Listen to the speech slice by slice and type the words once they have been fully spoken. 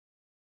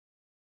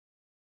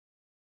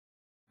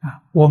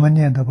我们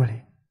念得不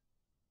灵，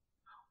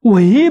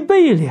违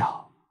背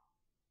了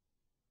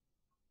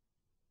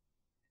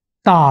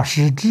大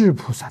势至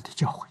菩萨的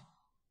教诲。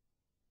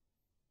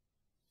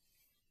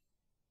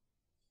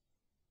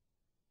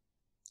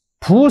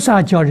菩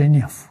萨教人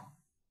念佛，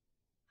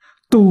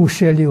都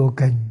摄六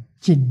根，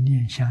净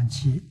念相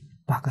继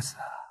8个字，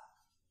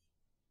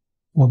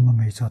我们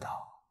没做到。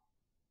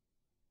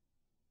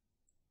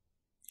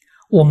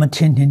我们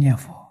天天念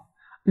佛，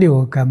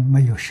六根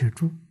没有摄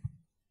住，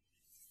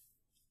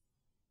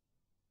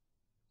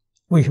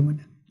为什么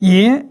呢？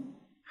眼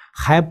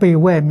还被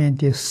外面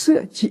的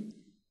色界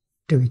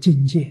这个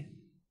境界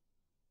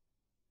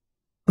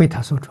被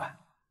它所转，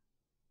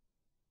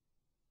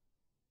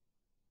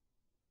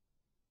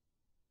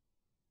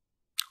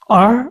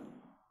耳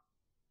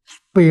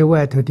被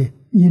外头的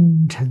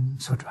阴尘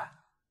所转，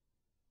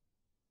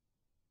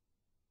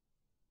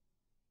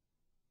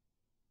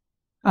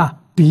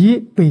鼻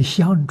被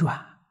香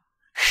转，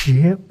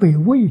舌被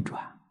味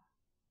转，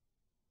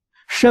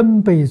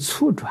身被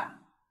触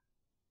转，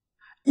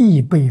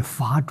意被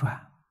法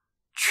转，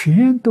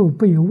全都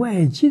被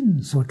外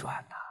境所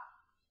转了。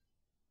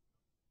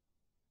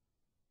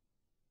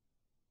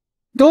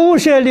都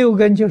摄六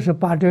根，就是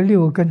把这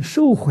六根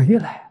收回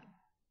来，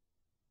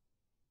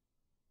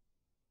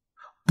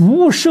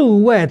不受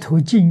外头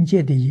境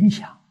界的影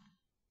响，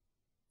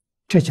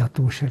这叫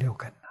都摄六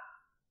根。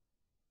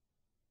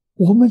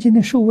我们今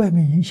天受外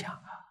面影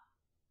响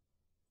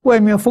外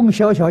面风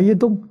小小一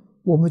动，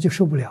我们就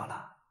受不了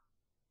了。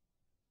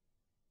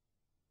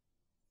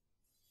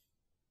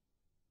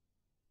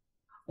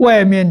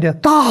外面的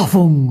大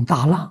风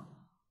大浪，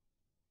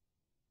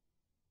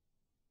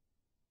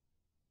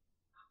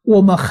我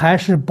们还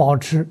是保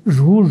持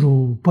如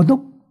如不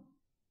动，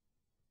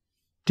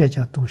这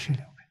叫都摄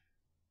六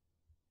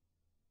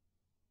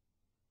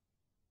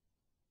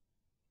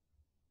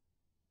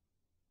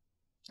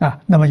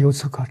根。那么由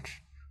此可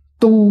知，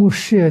都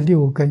摄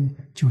六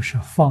根就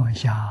是放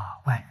下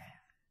万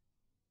缘，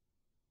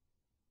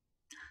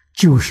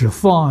就是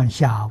放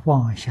下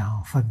妄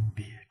想分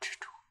别执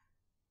着，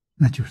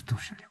那就是都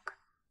摄六根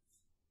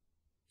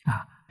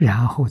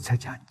然后才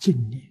讲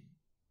净念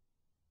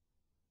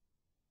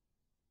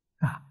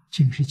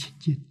净是清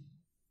净，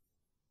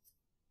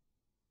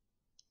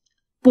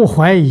不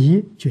怀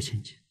疑就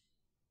清净，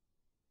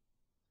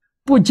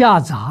不夹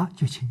杂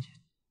就清净。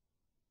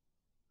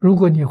如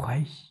果你怀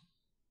疑，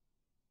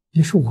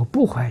你说我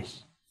不怀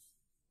疑，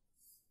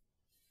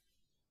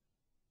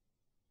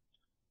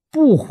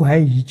不怀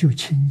疑就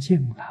清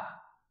净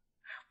了，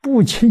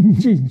不清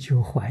净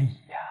就怀疑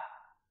呀。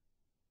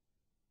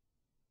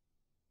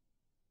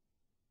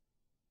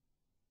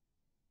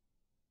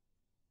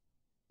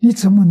你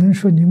怎么能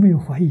说你没有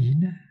怀疑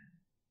呢？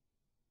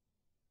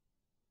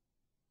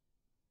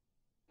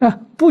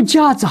不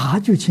夹杂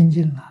就清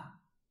净了，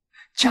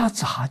夹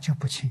杂就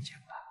不清净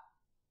了。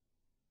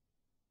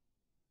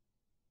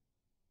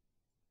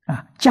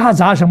夹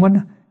杂什么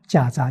呢？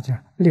夹杂叫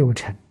六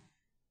尘、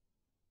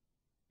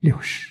六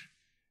识，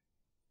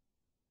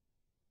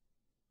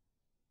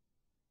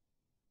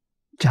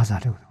夹杂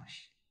这个东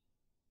西。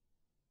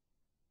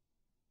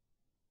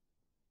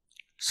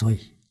所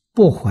以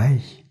不怀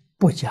疑，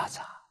不夹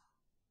杂，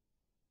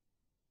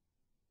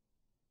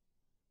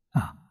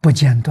不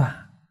间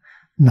断，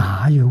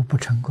哪有不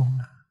成功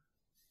呢？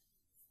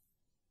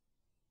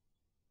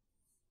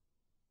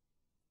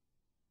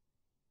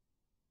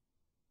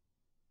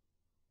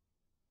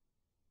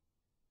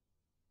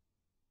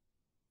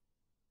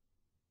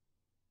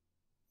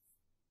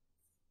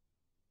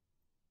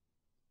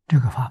这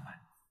个法门，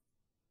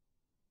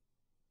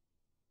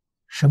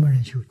什么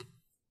人修的？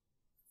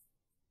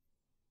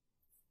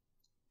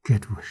给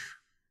诸位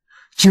说，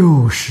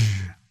就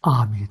是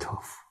阿弥陀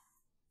佛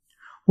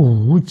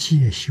无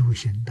界修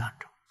行当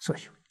中所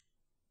修的。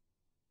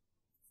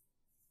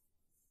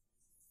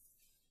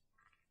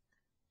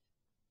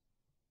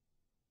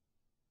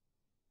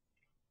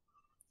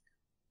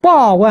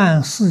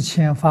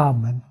84000法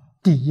门，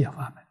第一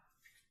法门，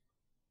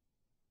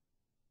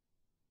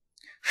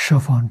十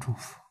方诸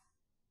佛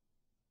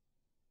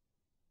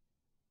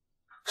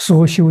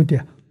所修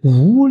的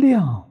无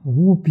量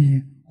无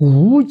边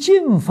无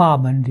尽法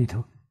门里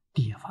头，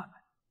第一法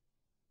门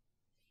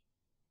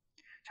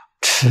叫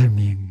持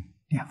名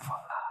念佛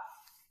了。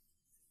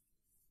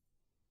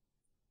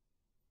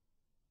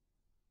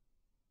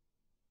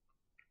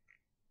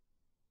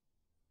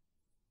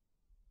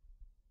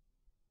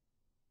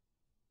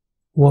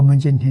我们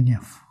今天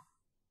念佛，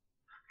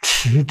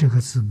持这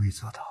个字没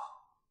做到。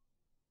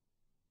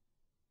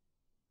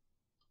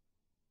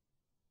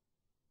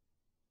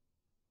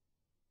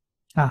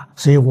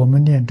所以我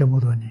们念这么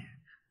多年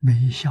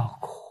没效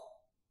果。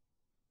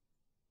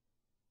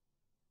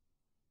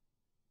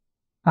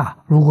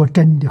如果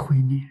真的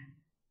会念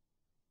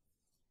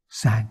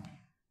，3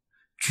年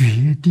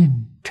决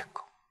定成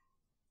功。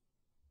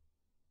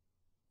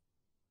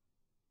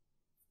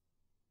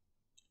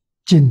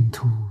净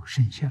土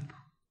圣贤录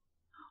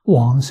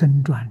往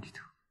生传里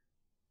头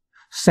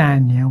，3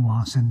年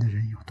往生的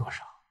人有多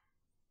少？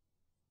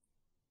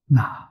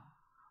那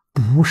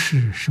不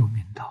是寿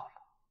命到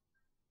了，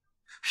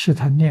是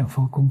他念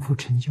佛功夫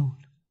成就了，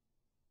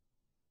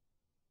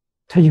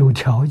他有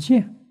条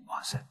件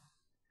往生，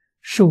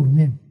寿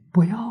命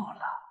不要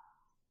了。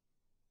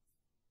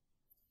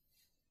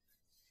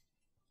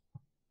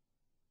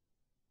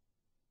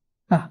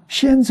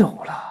先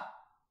走了。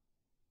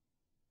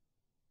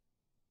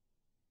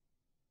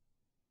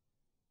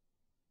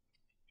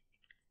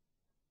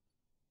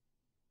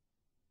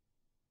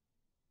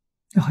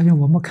好像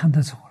我们看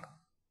他走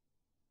了，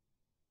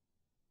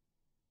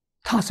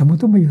他怎么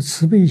都没有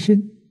慈悲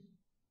心，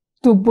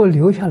都不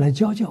留下来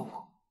教教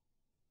我。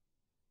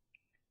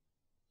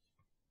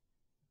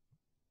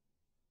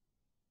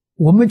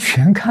我们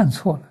全看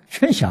错了，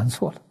全想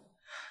错了。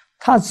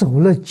他走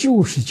了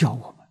就是教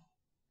我们，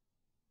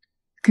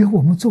给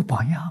我们做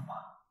榜样嘛，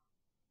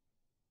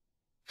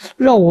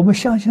让我们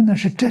相信那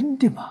是真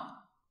的嘛。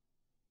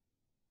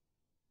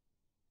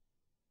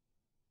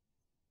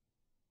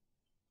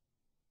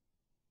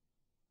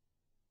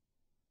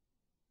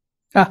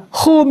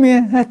后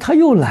面他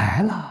又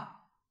来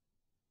了，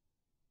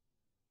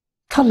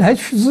他来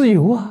去自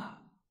由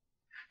啊，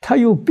他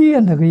又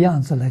变了个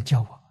样子来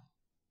教我们。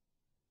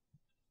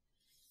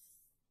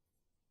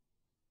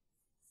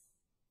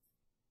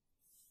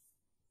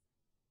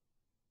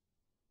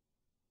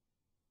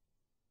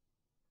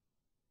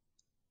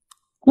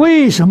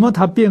为什么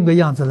他变个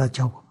样子来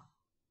教我们？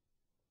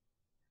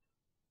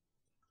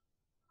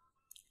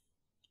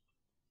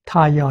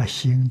他要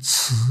行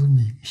慈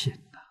悯心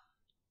呐，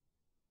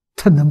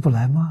他能不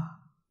来吗？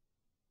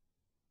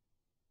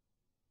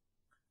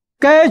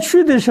该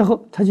去的时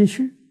候他就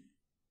去，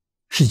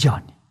是教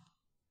你；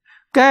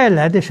该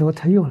来的时候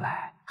他又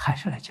来，还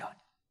是来教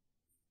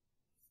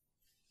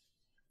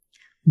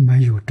你，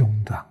没有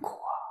中断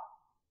过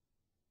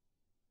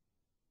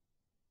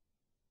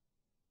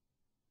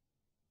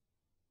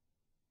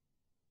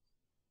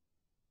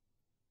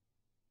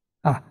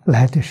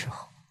来的时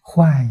候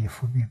换一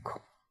副面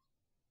孔，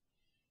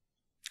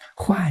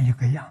换一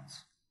个样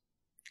子，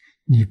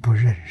你不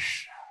认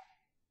识啊。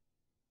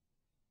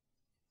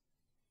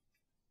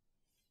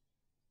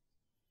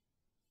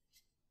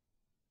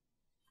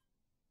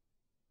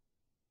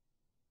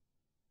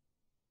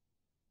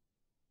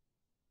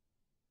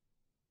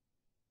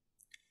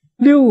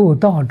六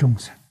道众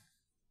生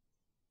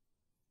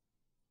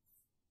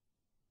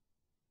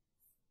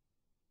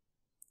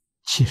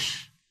其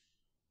实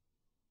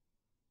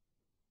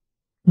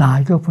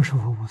哪一个不是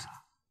佛菩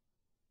萨？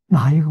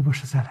哪一个不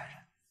是再来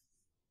人？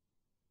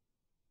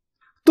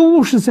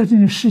都是在这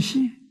里示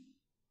现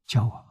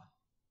教我们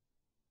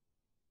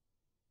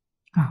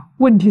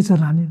问题在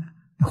哪里呢？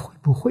你会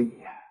不会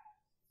呀？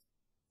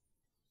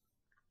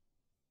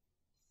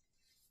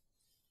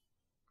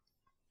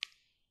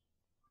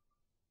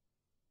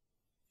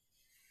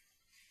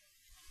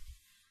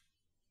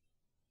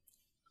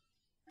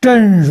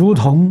正如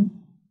同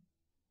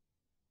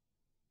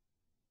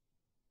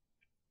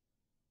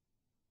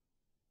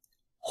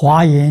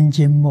华严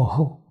经幕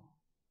后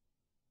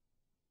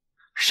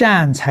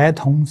善财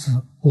童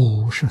子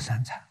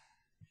53参，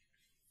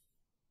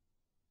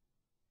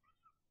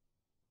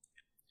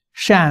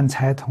善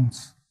财童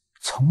子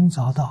从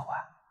早到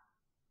晚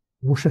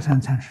53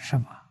参是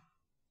什么？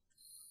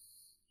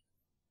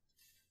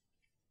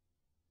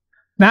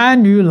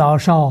男女老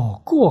少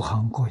各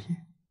行各业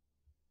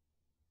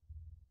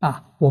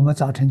我们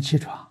早晨起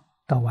床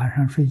到晚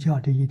上睡觉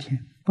这一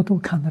天，不都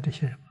看到这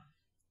些人吗？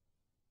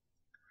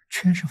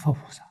全是佛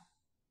菩萨，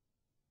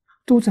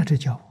都在这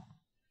教我，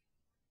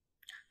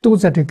都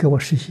在这给我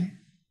实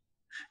现。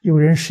有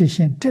人实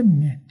现正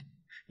面的，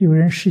有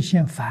人实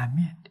现反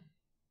面的，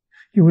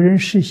有人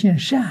实现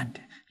善的，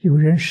有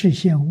人实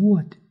现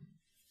恶的。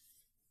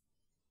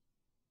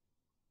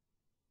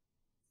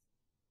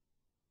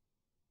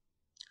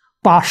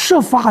把十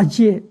法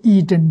界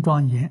一真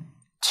庄严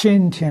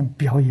天天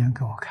表演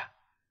给我看。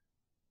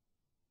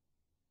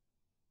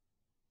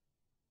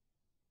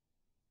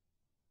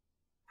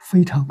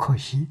非常可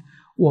惜，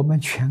我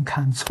们全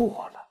看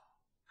错了，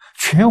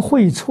全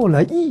会错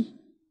了意，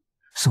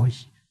所以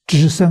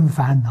只生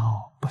烦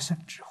恼，不生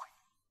智慧。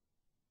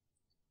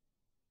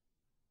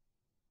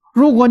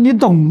如果你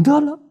懂得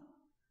了，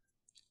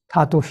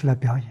他都是来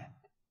表演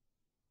的，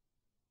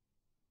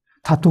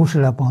他都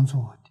是来帮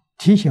助我的，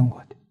提醒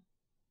我的，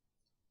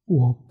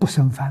我不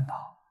生烦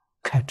恼，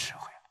开智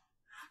慧了。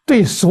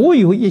对所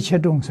有一切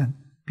众生，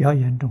表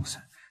演众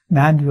生，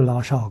男女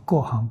老少，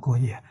各行各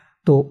业，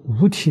都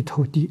五体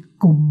投地，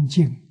恭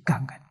敬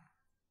感恩。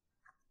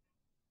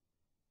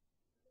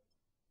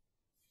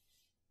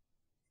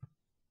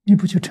你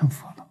不就成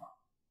佛了吗？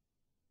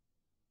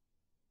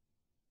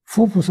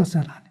佛菩萨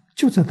在哪里？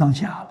就在当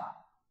下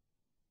了，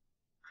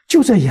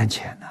就在眼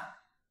前呢，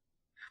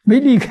没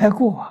离开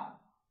过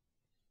啊。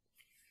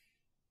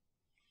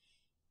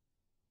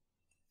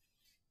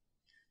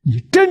你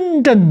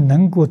真正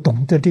能够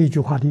懂得这句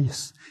话的意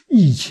思，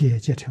一切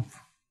皆成佛。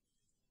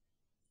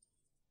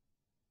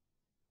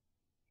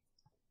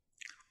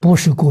不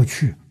是过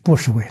去，不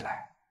是未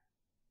来，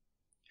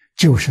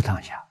就是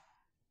当下。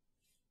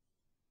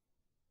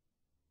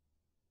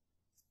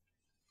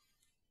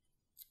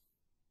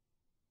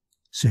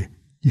所以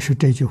你说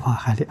这句话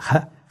还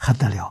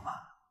得了吗？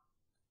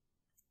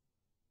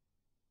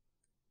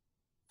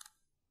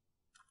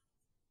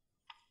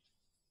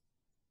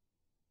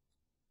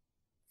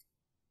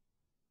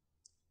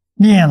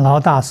念老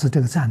大师这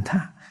个赞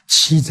叹，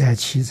奇哉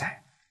奇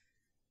哉，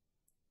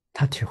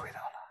他体会到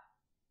了。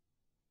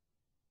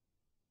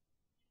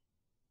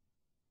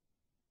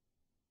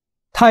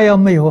他要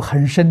没有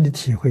很深的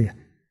体会，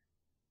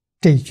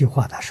这句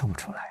话他说不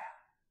出来呀。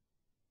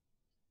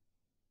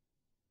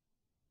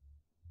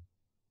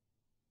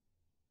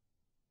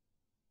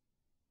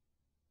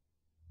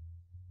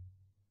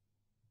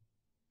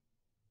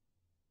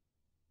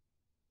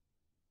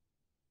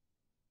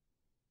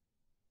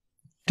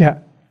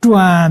这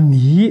转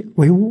迷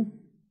为悟，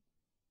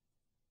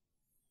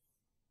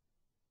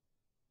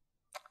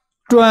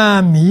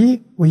转迷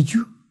为觉。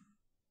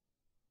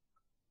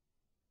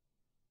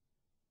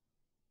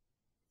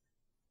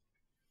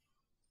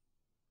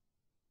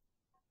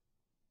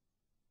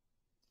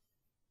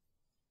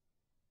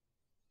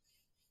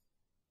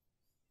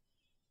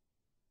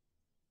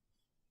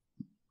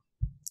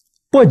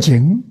不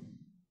仅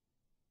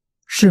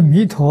是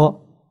弥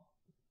陀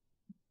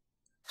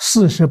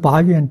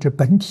48愿之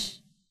本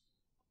体，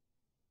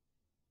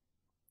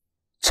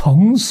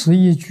从此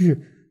一句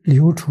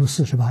流出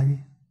48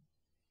愿，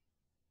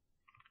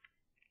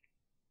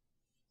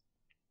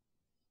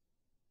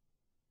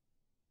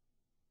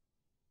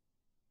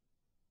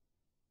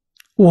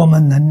我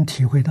们能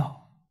体会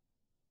到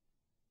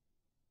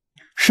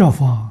十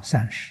方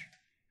三世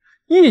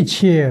一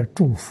切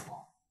诸佛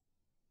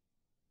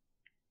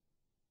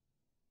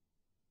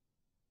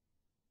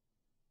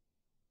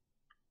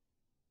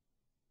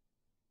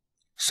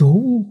所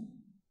悟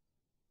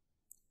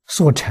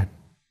所成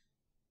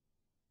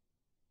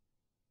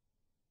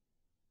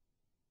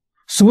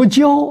所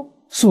教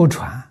所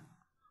传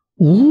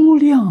无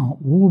量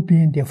无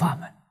边的法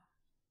门，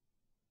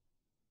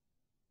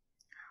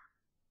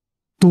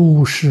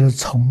都是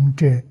从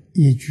这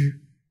一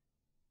句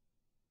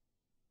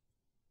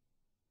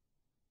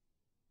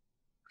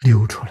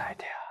流出来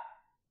的呀。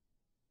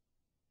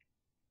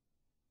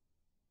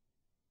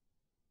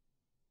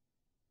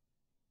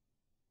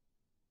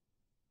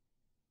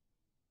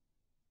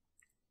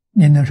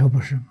你能说不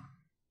是吗？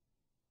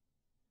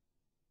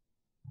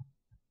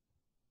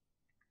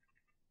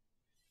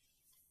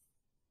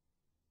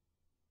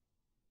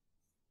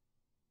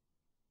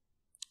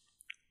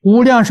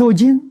无量寿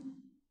经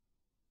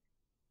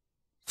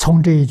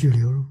从这一句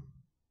流入，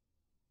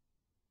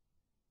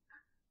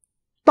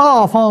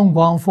大方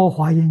广佛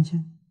华严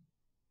经，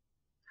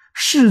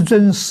世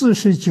尊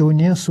49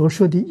年所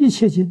说的一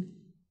切经，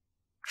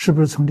是不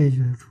是从这一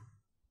句流出？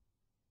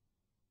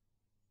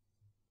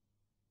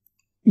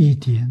一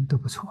点都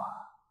不错啊！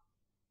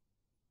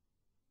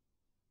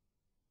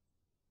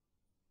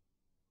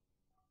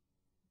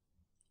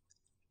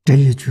这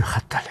一句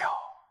还得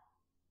了。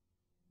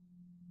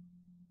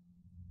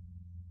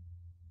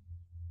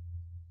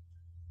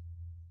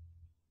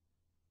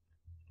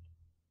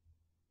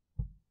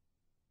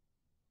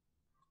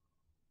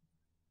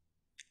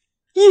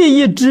一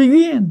叶之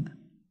愿，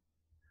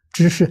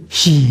只是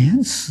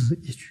闲词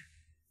一句。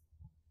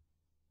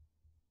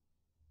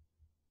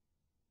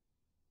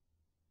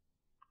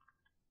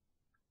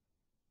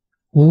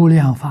无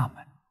量法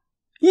门，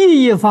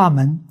一叶法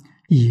门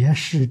也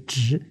是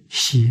指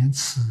闲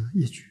词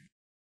一句。